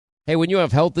Hey, when you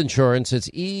have health insurance, it's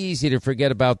easy to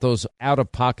forget about those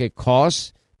out-of-pocket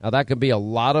costs. Now, that can be a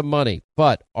lot of money,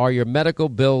 but are your medical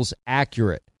bills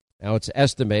accurate? Now, it's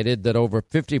estimated that over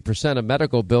 50% of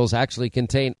medical bills actually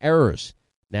contain errors.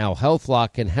 Now,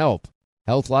 HealthLock can help.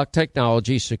 HealthLock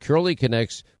technology securely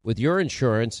connects with your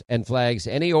insurance and flags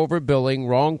any overbilling,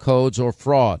 wrong codes, or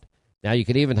fraud. Now, you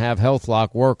can even have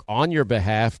HealthLock work on your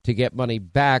behalf to get money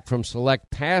back from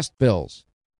select past bills.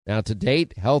 Now, to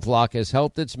date, HealthLock has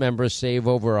helped its members save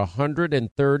over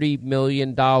 $130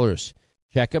 million.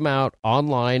 Check them out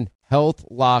online,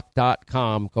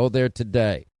 healthlock.com. Go there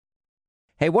today.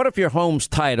 Hey, what if your home's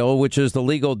title, which is the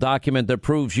legal document that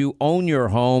proves you own your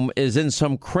home, is in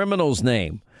some criminal's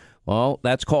name? Well,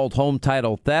 that's called home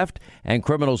title theft, and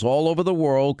criminals all over the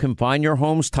world can find your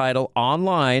home's title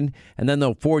online, and then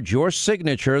they'll forge your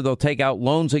signature. They'll take out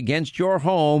loans against your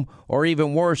home, or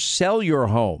even worse, sell your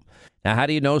home. Now, how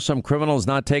do you know some criminal is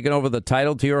not taking over the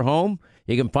title to your home?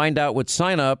 You can find out with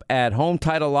sign up at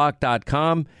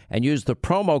HometitleLock.com and use the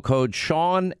promo code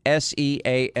Sean,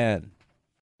 S-E-A-N.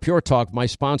 Pure Talk, my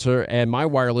sponsor and my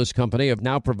wireless company, of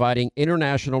now providing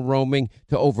international roaming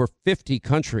to over 50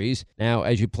 countries. Now,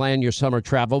 as you plan your summer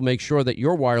travel, make sure that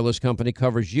your wireless company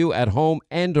covers you at home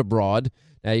and abroad.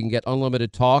 Now, you can get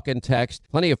unlimited talk and text,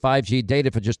 plenty of 5G data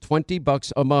for just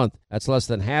 $20 a month. That's less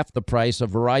than half the price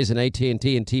of Verizon,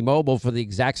 AT&T, and T-Mobile for the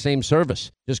exact same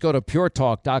service. Just go to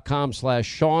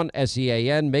puretalk.com/Sean,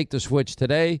 S-E-A-N. Make the switch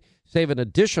today. Save an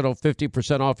additional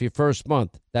 50% off your first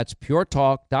month. That's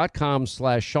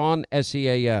puretalk.com/Sean,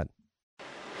 S-E-A-N.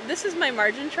 This is my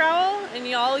margin trowel, and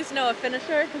you always know a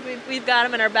finisher because we've got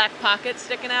them in our back pocket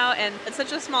sticking out, and it's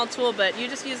such a small tool, but you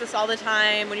just use this all the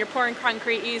time. When you're pouring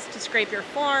concrete, you use it to scrape your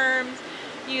forms.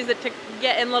 You use it to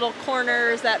get in little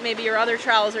corners that maybe your other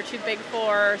trowels are too big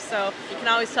for, so you can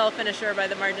always tell a finisher by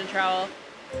the margin trowel.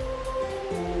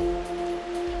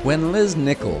 When Liz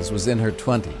Nichols was in her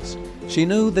 20s, she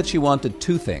knew that she wanted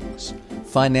two things: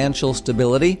 financial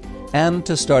stability and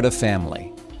to start a family.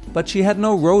 But she had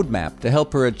no roadmap to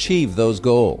help her achieve those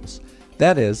goals.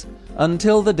 That is,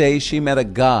 until the day she met a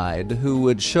guide who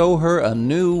would show her a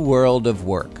new world of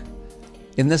work.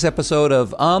 In this episode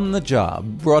of On the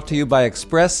Job, brought to you by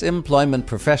Express Employment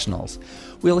Professionals,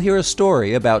 we'll hear a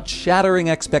story about shattering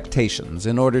expectations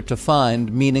in order to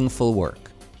find meaningful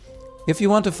work. If you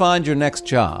want to find your next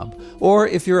job, or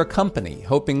if you're a company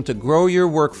hoping to grow your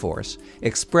workforce,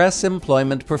 Express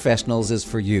Employment Professionals is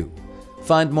for you.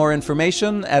 Find more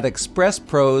information at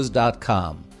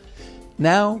expresspros.com.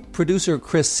 Now, producer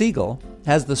Chris Siegel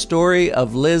has the story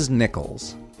of Liz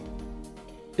Nichols.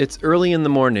 It's early in the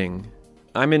morning.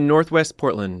 I'm in Northwest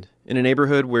Portland, in a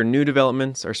neighborhood where new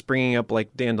developments are springing up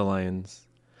like dandelions.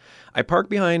 I park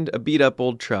behind a beat-up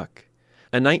old truck,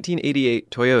 a 1988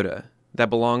 Toyota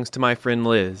that belongs to my friend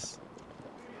Liz.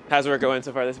 How's work going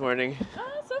so far this morning?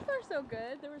 So far so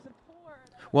good. There was a pour.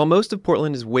 While most of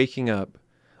Portland is waking up,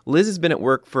 Liz has been at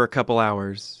work for a couple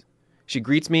hours. She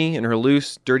greets me in her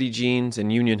loose, dirty jeans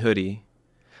and union hoodie.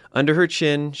 Under her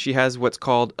chin, she has what's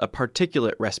called a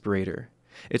particulate respirator.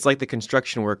 It's like the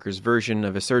construction worker's version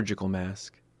of a surgical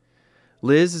mask.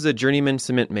 Liz is a journeyman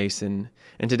cement mason,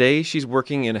 and today she's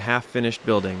working in a half-finished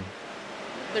building.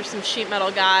 There's some sheet metal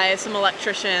guys, some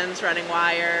electricians running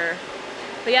wire.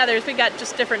 But yeah, we got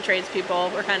just different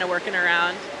tradespeople we're kind of working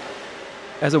around.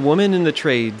 As a woman in the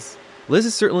trades, Liz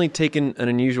has certainly taken an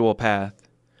unusual path.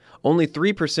 Only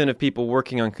 3% of people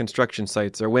working on construction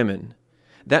sites are women.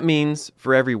 That means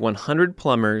for every 100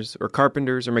 plumbers or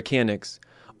carpenters or mechanics,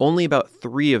 only about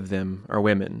 3 of them are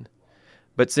women.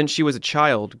 But since she was a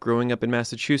child growing up in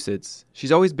Massachusetts,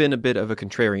 she's always been a bit of a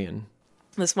contrarian.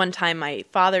 This one time, my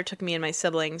father took me and my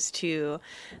siblings to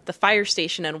the fire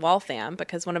station in Waltham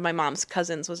because one of my mom's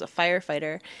cousins was a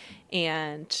firefighter,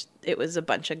 and it was a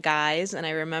bunch of guys, and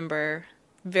I remember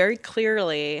very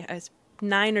clearly, I was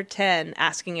 9 or 10,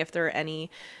 asking if there were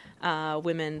any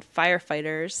women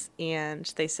firefighters,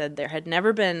 and they said there had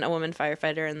never been a woman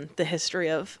firefighter in the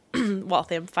history of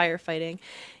Waltham firefighting,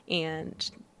 and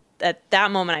at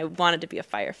that moment I wanted to be a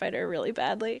firefighter really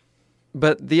badly.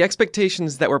 But the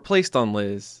expectations that were placed on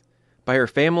Liz, by her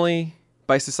family,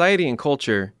 by society and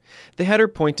culture, they had her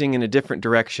pointing in a different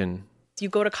direction. You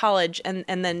go to college and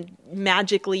then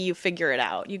magically you figure it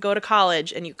out. You go to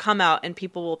college and you come out and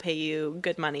people will pay you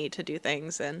good money to do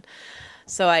things. And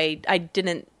so I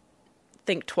didn't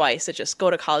think twice. I just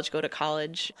go to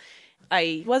college.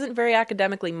 I wasn't very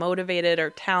academically motivated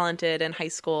or talented in high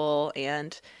school.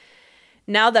 And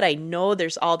now that I know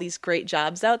there's all these great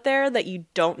jobs out there that you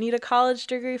don't need a college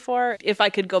degree for, if I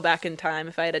could go back in time,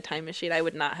 if I had a time machine, I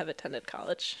would not have attended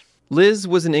college. Liz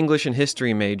was an English and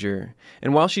history major,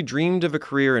 and while she dreamed of a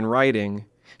career in writing,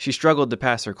 She struggled to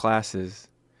pass her classes.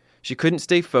 She couldn't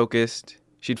stay focused.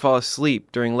 She'd fall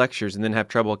asleep during lectures and then have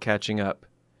trouble catching up.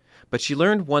 But she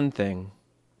learned one thing.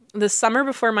 The summer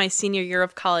before my senior year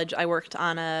of college, I worked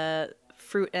on a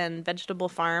fruit and vegetable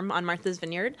farm on Martha's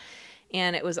Vineyard,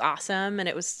 and it was awesome. And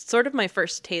it was sort of my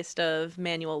first taste of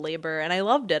manual labor, and I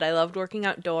loved it. I loved working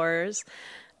outdoors.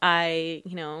 I,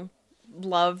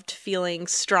 loved feeling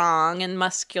strong and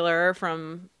muscular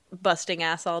from busting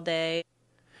ass all day.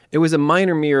 It was a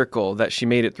minor miracle that she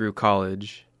made it through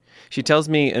college. She tells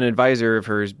me an advisor of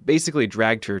hers basically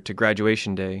dragged her to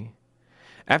graduation day.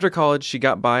 After college, she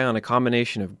got by on a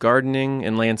combination of gardening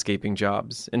and landscaping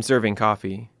jobs and serving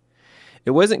coffee.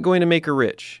 It wasn't going to make her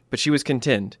rich, but she was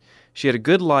content. She had a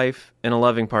good life and a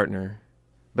loving partner.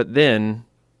 But then...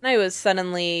 I was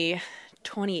suddenly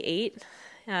 28.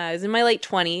 I was in my late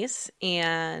 20s,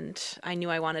 and I knew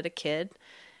I wanted a kid.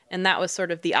 And that was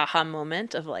sort of the aha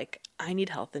moment of like, I need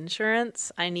health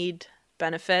insurance, I need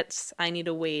benefits, I need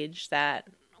a wage that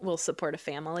will support a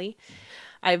family.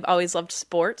 I've always loved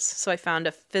sports, so I found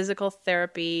a physical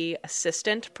therapy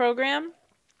assistant program.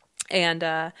 And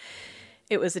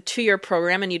it was a 2-year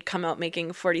program, and you'd come out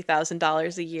making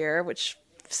 $40,000 a year, which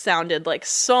sounded like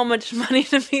so much money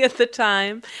to me at the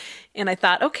time. And I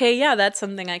thought, okay, yeah, that's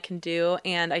something I can do.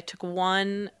 And I took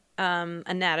one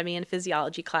anatomy and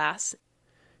physiology class.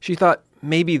 She thought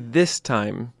maybe this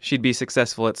time she'd be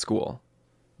successful at school.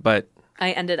 But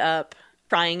I ended up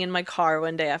crying in my car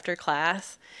one day after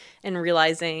class and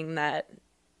realizing that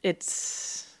it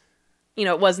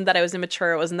wasn't that I was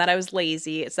immature, it wasn't that I was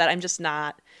lazy, it's that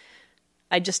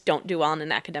I just don't do well in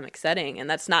an academic setting, and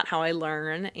that's not how I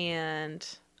learn. And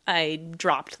I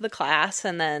dropped the class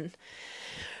and then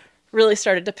really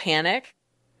started to panic.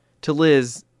 To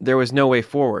Liz, there was no way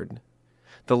forward.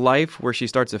 The life where she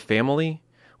starts a family,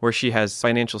 where she has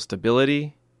financial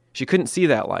stability, she couldn't see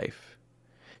that life.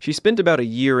 She spent about a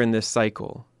year in this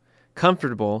cycle,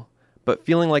 comfortable, but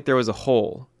feeling like there was a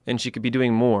hole, and she could be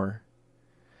doing more.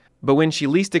 But when she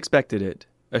least expected it,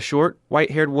 a short,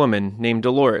 white-haired woman named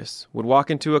Dolores would walk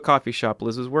into a coffee shop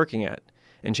Liz was working at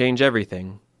and change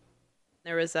everything.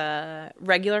 There was a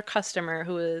regular customer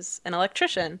who was an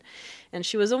electrician, and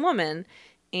she was a woman,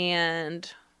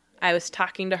 and I was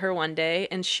talking to her one day,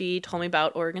 and she told me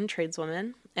about Oregon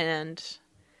tradeswomen, and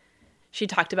she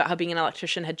talked about how being an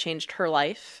electrician had changed her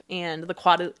life and the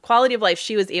quality of life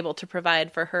she was able to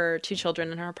provide for her 2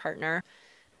 children and her partner.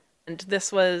 And this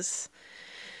was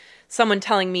someone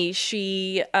telling me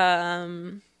she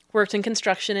worked in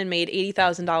construction and made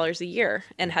 $80,000 a year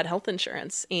and had health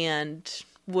insurance and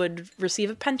would receive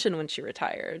a pension when she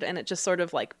retired. And it just sort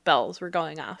of like bells were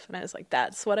going off. And I was like,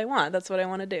 that's what I want. That's what I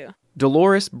want to do.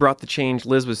 Dolores brought the change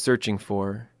Liz was searching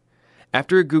for.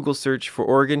 After a Google search for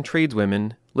Oregon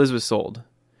tradeswomen, Liz was sold.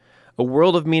 A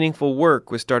world of meaningful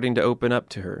work was starting to open up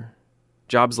to her.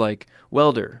 Jobs like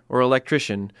welder or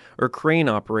electrician or crane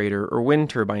operator or wind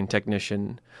turbine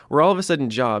technician were all of a sudden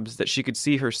jobs that she could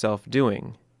see herself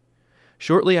doing.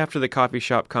 Shortly after the coffee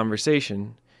shop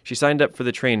conversation, she signed up for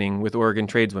the training with Oregon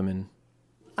tradeswomen.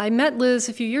 I met Liz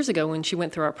a few years ago when she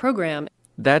went through our program.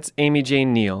 That's Amy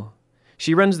Jane Neal.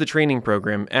 She runs the training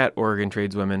program at Oregon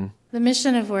tradeswomen. The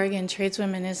mission of Oregon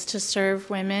tradeswomen is to serve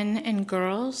women and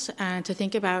girls to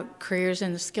think about careers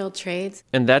in the skilled trades.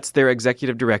 And that's their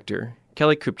executive director,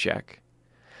 Kelly Kupchak.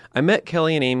 I met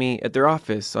Kelly and Amy at their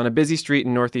office on a busy street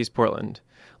in Northeast Portland,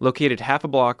 located half a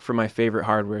block from my favorite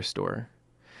hardware store.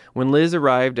 When Liz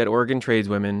arrived at Oregon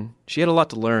tradeswomen, she had a lot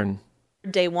to learn.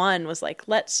 Day one was like,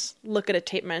 let's look at a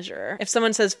tape measure. If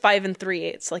someone says 5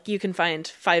 3/8, like you can find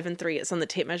 5 3/8 on the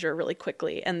tape measure really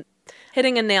quickly. And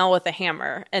hitting a nail with a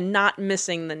hammer and not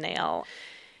missing the nail.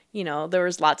 There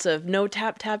was lots of no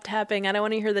tap, tap, tapping. I don't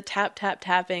want to hear the tap, tap,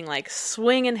 tapping, like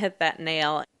swing and hit that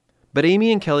nail. But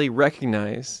Amy and Kelly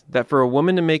recognize that for a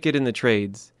woman to make it in the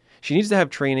trades, she needs to have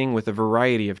training with a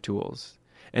variety of tools,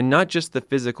 and not just the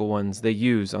physical ones they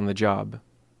use on the job.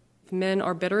 Men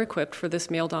are better equipped for this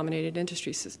male-dominated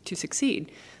industry to succeed.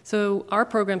 So our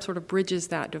program sort of bridges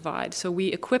that divide. So we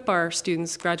equip our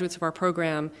students, graduates of our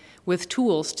program, with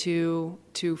tools to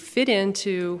fit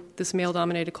into this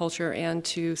male-dominated culture and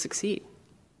to succeed.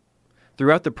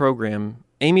 Throughout the program,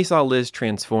 Amy saw Liz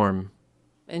transform.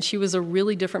 And she was a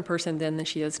really different person then than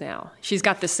she is now. She's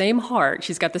got the same heart,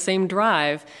 she's got the same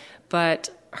drive, but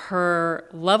her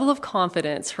level of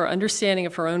confidence, her understanding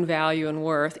of her own value and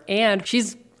worth, and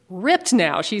she's ripped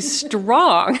now. She's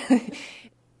strong.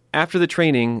 After the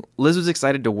training, Liz was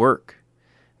excited to work.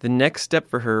 The next step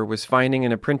for her was finding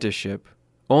an apprenticeship,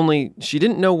 only she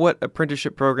didn't know what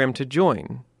apprenticeship program to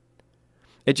join.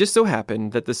 It just so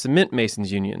happened that the Cement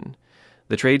Masons Union,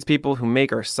 the tradespeople who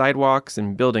make our sidewalks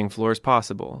and building floors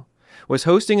possible, was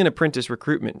hosting an apprentice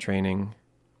recruitment training.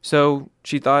 So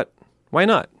she thought, why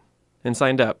not? And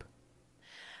signed up.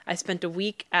 I spent a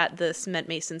week at the Cement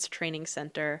Masons Training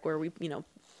Center where we,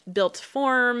 built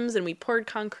forms and we poured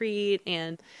concrete,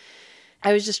 and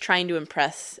I was just trying to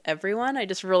impress everyone. I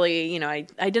just really, I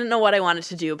didn't know what I wanted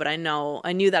to do, but I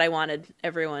knew that I wanted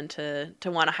everyone to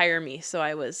want to hire me. So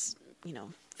I was,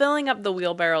 filling up the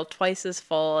wheelbarrow twice as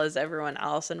full as everyone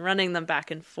else and running them back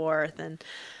and forth. And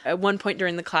at one point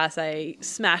during the class, I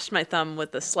smashed my thumb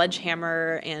with a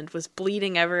sledgehammer and was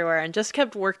bleeding everywhere and just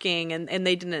kept working. And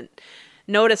they didn't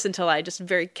notice until I just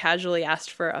very casually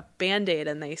asked for a Band-Aid,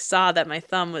 and they saw that my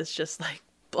thumb was just like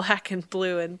black and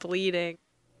blue and bleeding.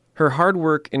 Her hard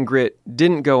work and grit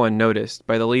didn't go unnoticed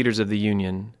by the leaders of the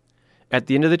union. At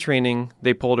the end of the training,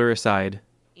 they pulled her aside.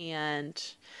 And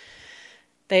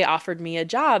they offered me a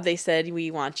job. They said, we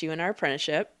want you in our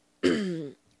apprenticeship.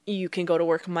 You can go to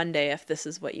work Monday if this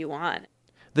is what you want.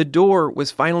 The door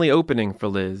was finally opening for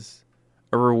Liz.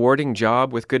 A rewarding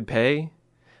job with good pay.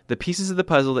 The pieces of the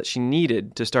puzzle that she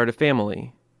needed to start a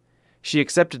family. She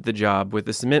accepted the job with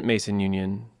the Cement Mason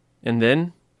Union. And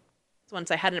then?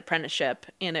 Once I had an apprenticeship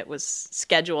and it was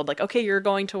scheduled, like, okay, you're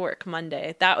going to work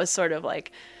Monday. That was sort of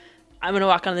like, I'm going to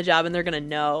walk on the job and they're going to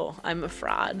know I'm a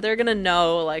fraud. They're going to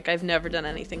know, like, I've never done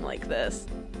anything like this.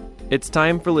 It's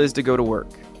time for Liz to go to work.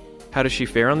 How does she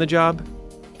fare on the job?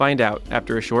 Find out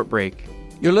after a short break.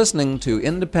 You're listening to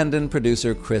independent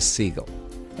producer Chris Siegel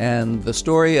and the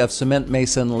story of cement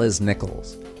mason Liz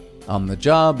Nichols. On the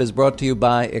Job is brought to you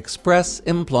by Express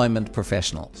Employment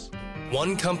Professionals.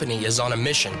 One company is on a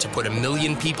mission to put 1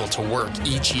 million people to work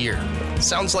each year.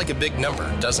 Sounds like a big number,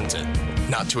 doesn't it?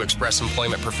 Not to Express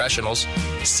Employment Professionals,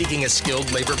 seeking a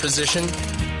skilled labor position,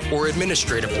 or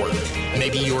administrative work.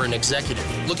 Maybe you're an executive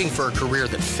looking for a career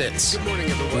that fits. Good morning,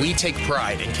 everyone. We take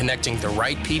pride in connecting the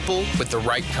right people with the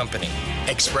right company.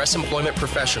 Express Employment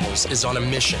Professionals is on a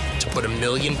mission to put 1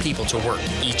 million people to work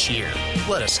each year.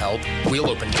 Let us help. We'll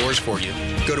open doors for you.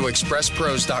 Go to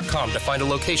expresspros.com to find a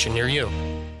location near you.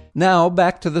 Now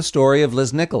back to the story of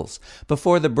Liz Nichols.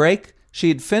 Before the break,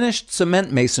 she'd finished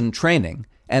cement mason training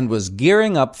and was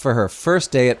gearing up for her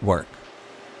first day at work.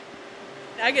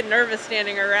 I get nervous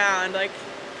standing around. Like,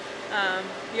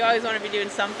 you always want to be doing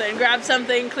something. Grab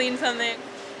something, clean something.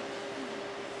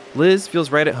 Liz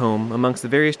feels right at home amongst the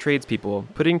various tradespeople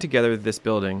putting together this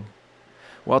building.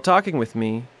 While talking with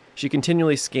me, she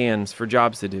continually scans for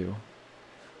jobs to do.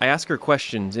 I ask her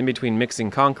questions in between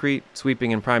mixing concrete,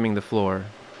 sweeping, and priming the floor.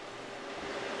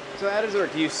 So how does it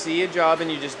work? Do you see a job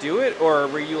and you just do it, or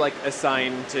were you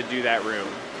assigned to do that room?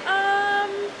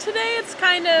 Today it's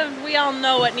kind of, we all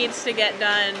know what needs to get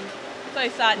done, so I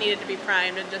saw it needed to be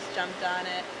primed and just jumped on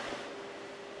it.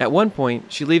 At one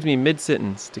point, she leaves me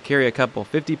mid-sentence to carry a couple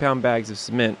 50-pound bags of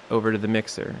cement over to the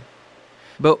mixer.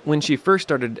 But when she first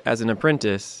started as an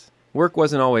apprentice, work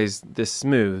wasn't always this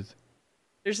smooth.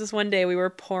 There's this one day we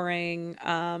were pouring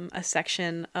a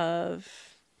section of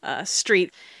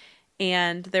street,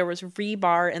 and there was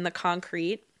rebar in the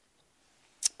concrete.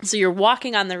 So you're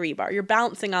walking on the rebar, you're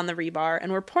bouncing on the rebar,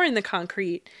 and we're pouring the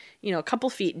concrete, a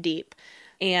couple feet deep.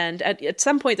 And at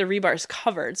some point the rebar is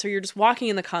covered, so you're just walking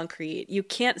in the concrete. You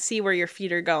can't see where your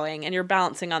feet are going, and you're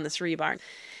balancing on this rebar.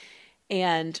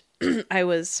 And I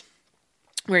was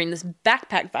wearing this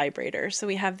backpack vibrator. So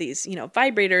we have these,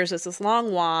 vibrators. It's this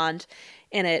long wand,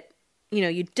 and it,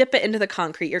 you dip it into the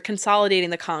concrete. You're consolidating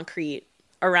the concrete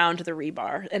around the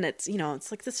rebar, and it's,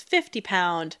 it's like this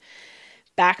 50-pound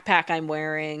backpack I'm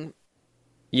wearing.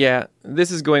 Yeah,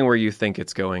 this is going where you think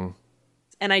it's going.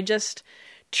 And I just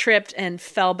tripped and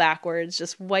fell backwards,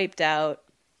 just wiped out,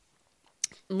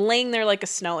 laying there like a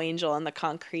snow angel in the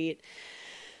concrete.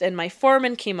 And my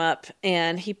foreman came up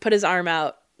and he put his arm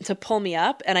out to pull me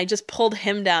up, and I just pulled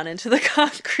him down into the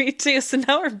concrete too. So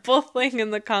now we're both laying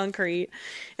in the concrete,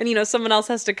 and someone else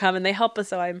has to come and they help us.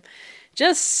 So I'm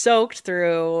just soaked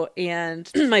through, and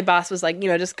my boss was like,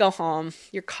 just go home.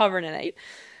 You're covered in it.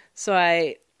 So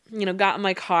I, got in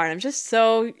my car, and I'm just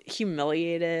so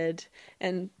humiliated.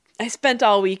 And I spent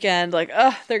all weekend like,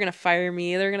 they're going to fire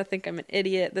me. They're going to think I'm an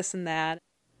idiot, this and that.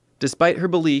 Despite her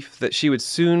belief that she would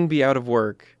soon be out of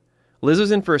work, Liz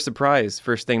was in for a surprise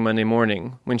first thing Monday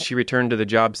morning when she returned to the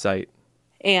job site.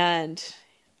 And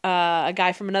a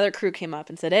guy from another crew came up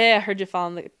and said, "Hey, I heard you fall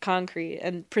in the concrete,"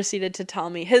 and proceeded to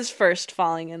tell me his first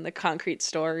falling in the concrete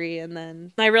story. And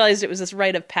then I realized it was this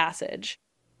rite of passage.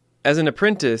 As an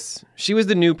apprentice, she was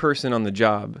the new person on the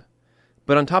job.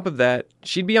 But on top of that,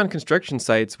 she'd be on construction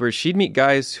sites where she'd meet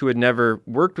guys who had never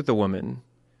worked with a woman.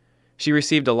 She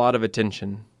received a lot of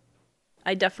attention.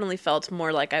 I definitely felt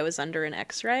more like I was under an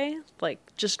x-ray, like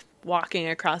just walking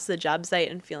across the job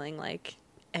site and feeling like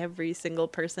every single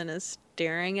person is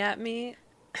staring at me.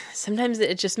 Sometimes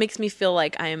it just makes me feel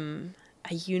like I'm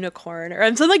a unicorn or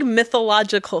I'm some like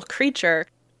mythological creature.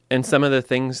 And some of the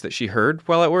things that she heard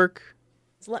while at work?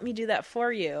 Let me do that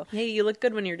for you. Hey, you look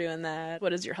good when you're doing that. What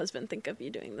does your husband think of you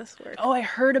doing this work? Oh, I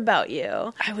heard about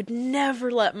you. I would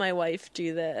never let my wife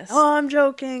do this. Oh, I'm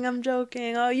joking.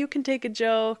 Oh, you can take a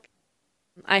joke.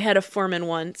 I had a foreman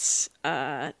once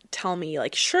tell me,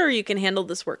 like, sure, you can handle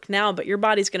this work now, but your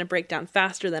body's going to break down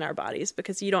faster than our bodies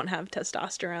because you don't have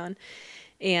testosterone.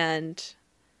 And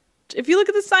if you look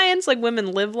at the science, like,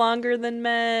 women live longer than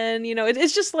men. You know,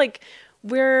 it's just like,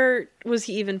 where was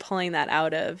he even pulling that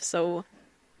out of? So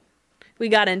we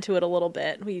got into it a little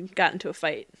bit. We got into a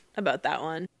fight about that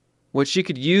one. What she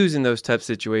could use in those tough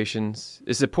situations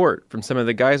is support from some of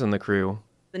the guys on the crew.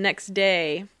 The next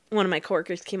day, one of my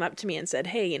coworkers came up to me and said,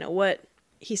 hey, you know what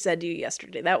he said to you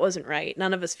yesterday? That wasn't right.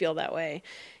 None of us feel that way.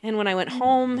 And when I went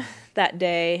home that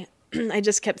day, I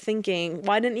just kept thinking,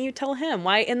 why didn't you tell him?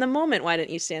 Why, in the moment, why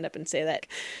didn't you stand up and say that?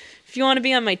 If you want to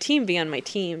be on my team, be on my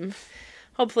team.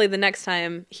 Hopefully the next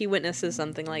time he witnesses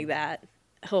something like that,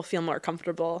 he'll feel more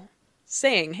comfortable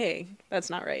saying, hey, that's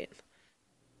not right.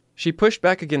 She pushed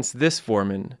back against this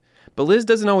foreman, but Liz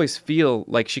doesn't always feel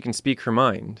like she can speak her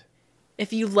mind.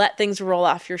 If you let things roll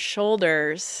off your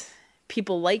shoulders,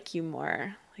 people like you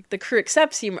more. Like the crew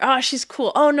accepts you more. Oh, she's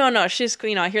cool. Oh, no, she's cool.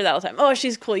 You know, I hear that all the time. Oh,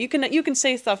 she's cool. You can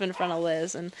say stuff in front of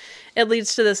Liz. And it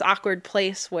leads to this awkward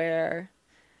place where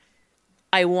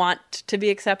I want to be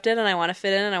accepted and I want to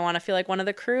fit in and I want to feel like one of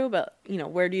the crew. But, you know,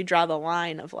 where do you draw the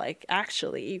line of like,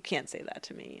 actually, you can't say that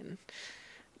to me. And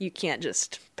you can't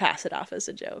just pass it off as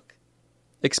a joke.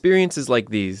 Experiences like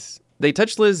these, they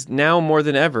touch Liz now more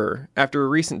than ever after a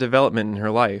recent development in her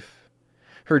life.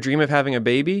 Her dream of having a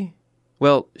baby?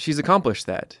 Well, she's accomplished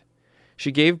that.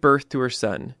 She gave birth to her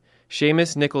son,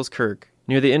 Seamus Nichols Kirk,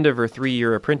 near the end of her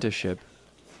 3-year apprenticeship.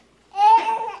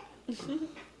 Hi,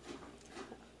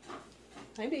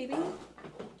 baby.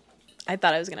 I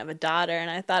thought I was going to have a daughter, and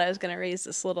I thought I was going to raise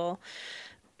this little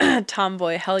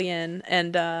tomboy hellion.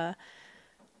 And I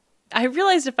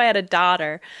realized if I had a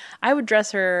daughter, I would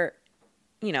dress her,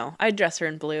 you know, I'd dress her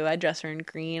in blue, I'd dress her in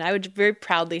green. I would very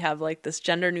proudly have like this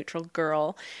gender neutral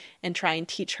girl and try and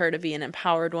teach her to be an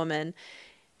empowered woman.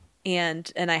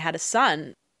 And I had a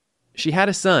son. She had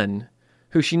a son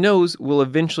who she knows will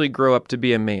eventually grow up to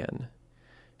be a man.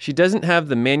 She doesn't have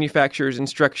the manufacturer's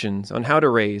instructions on how to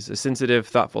raise a sensitive,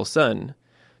 thoughtful son,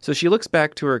 so she looks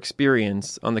back to her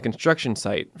experience on the construction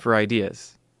site for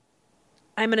ideas.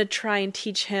 I'm going to try and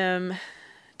teach him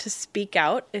to speak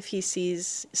out if he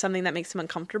sees something that makes him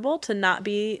uncomfortable, to not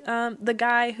be the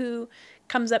guy who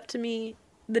comes up to me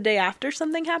the day after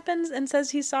something happens and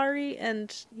says he's sorry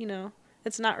and, you know,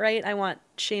 it's not right. I want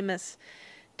Seamus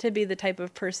to be the type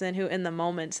of person who in the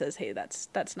moment says, hey, that's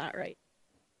not right.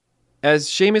 As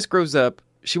Seamus grows up,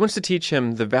 she wants to teach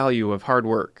him the value of hard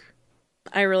work.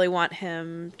 I really want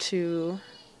him to...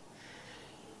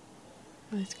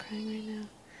 Oh, he's crying right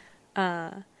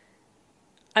now.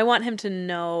 I want him to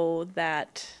know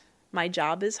that my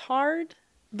job is hard,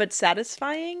 but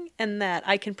satisfying, and that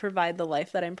I can provide the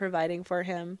life that I'm providing for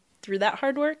him through that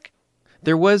hard work.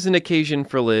 There was an occasion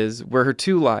for Liz where her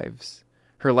two lives,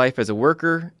 her life as a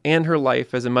worker and her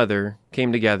life as a mother,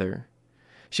 came together.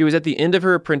 She was at the end of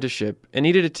her apprenticeship and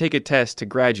needed to take a test to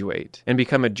graduate and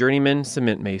become a journeyman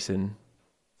cement mason.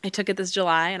 I took it this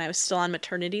July, and I was still on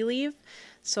maternity leave,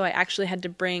 so I actually had to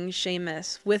bring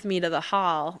Seamus with me to the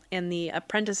hall, and the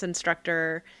apprentice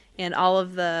instructor and all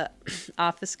of the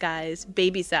office guys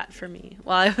babysat for me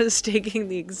while I was taking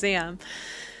the exam.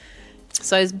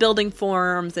 So I was building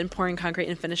forms and pouring concrete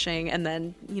and finishing, and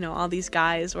then, you know, all these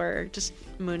guys were just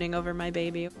mooning over my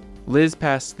baby. Liz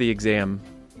passed the exam.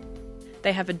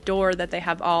 They have a door that they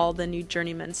have all the new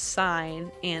journeymen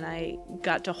sign, and I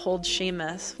got to hold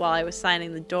Seamus while I was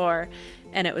signing the door,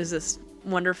 and it was this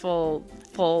wonderful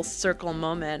full circle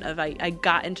moment of I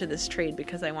got into this trade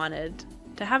because I wanted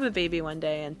to have a baby one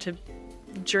day and to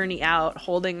journey out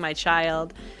holding my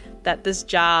child that this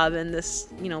job and this,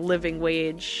 you know, living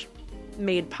wage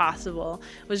made possible.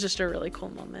 It was just a really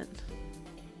cool moment.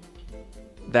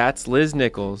 That's Liz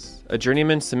Nichols, a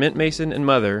journeyman cement mason and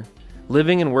mother,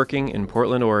 living and working in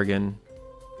Portland, Oregon.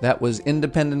 That was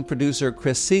independent producer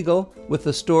Chris Siegel with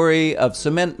the story of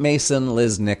cement mason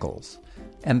Liz Nichols.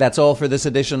 And that's all for this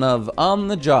edition of On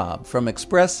the Job from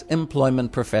Express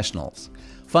Employment Professionals.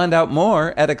 Find out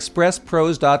more at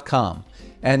expresspros.com.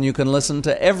 And you can listen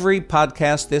to every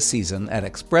podcast this season at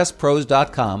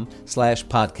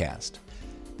expresspros.com/podcast.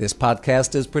 This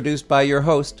podcast is produced by your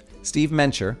host, Steve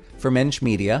Mencher for Mensch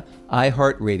Media,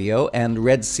 iHeartRadio, and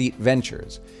Red Seat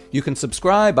Ventures. You can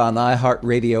subscribe on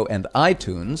iHeartRadio and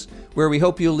iTunes, where we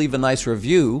hope you'll leave a nice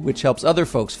review, which helps other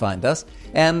folks find us.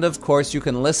 And, of course, you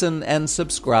can listen and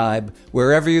subscribe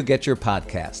wherever you get your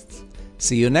podcasts.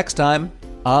 See you next time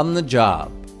on The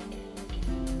Job.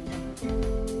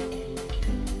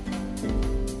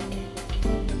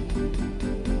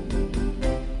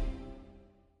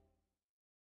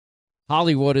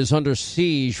 Hollywood is under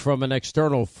siege from an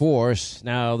external force.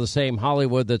 Now, the same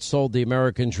Hollywood that sold the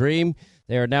American dream,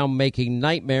 they are now making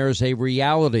nightmares a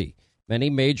reality. Many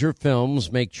major films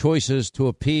make choices to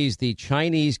appease the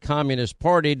Chinese Communist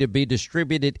Party to be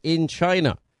distributed in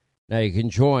China. Now you can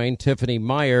join Tiffany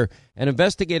Meyer, an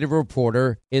investigative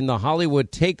reporter in the Hollywood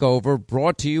Takeover,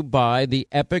 brought to you by the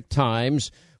Epoch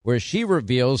Times, where she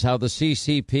reveals how the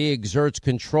CCP exerts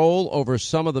control over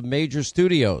some of the major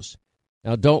studios.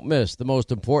 Now, don't miss the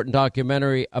most important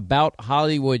documentary about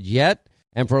Hollywood yet.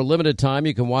 And for a limited time,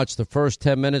 you can watch the first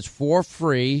 10 minutes for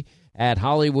free at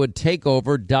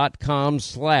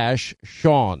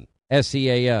HollywoodTakeover.com/Sean,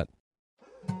 SEAN.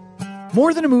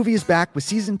 More Than a Movie is back with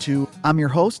Season 2. I'm your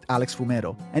host, Alex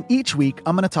Fumero. And each week,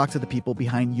 I'm going to talk to the people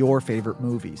behind your favorite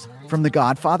movies. From The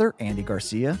Godfather, Andy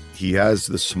Garcia. He has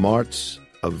the smarts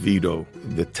of Vito,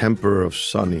 the temper of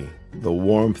Sonny, the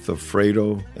warmth of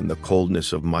Fredo, and the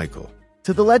coldness of Michael.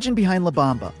 To the legend behind La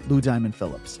Bamba, Lou Diamond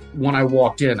Phillips. When I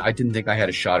walked in, I didn't think I had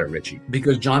a shot at Richie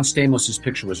because John Stamos'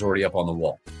 picture was already up on the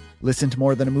wall. Listen to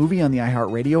More Than a Movie on the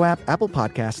iHeartRadio app, Apple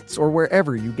Podcasts, or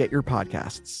wherever you get your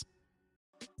podcasts.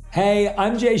 Hey,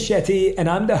 I'm Jay Shetty, and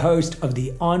I'm the host of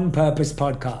the On Purpose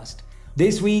podcast.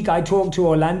 This week, I talked to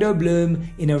Orlando Bloom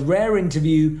in a rare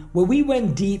interview where we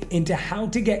went deep into how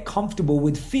to get comfortable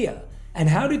with fear and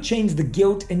how to change the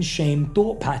guilt and shame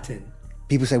thought pattern.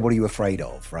 People say, what are you afraid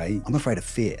of, right? I'm afraid of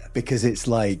fear because it's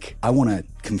like I want to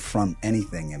confront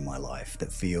anything in my life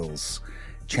that feels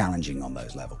challenging on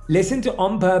those levels. Listen to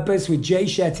On Purpose with Jay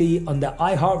Shetty on the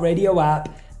iHeartRadio app,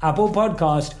 Apple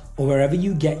Podcast, or wherever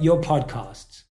you get your podcast.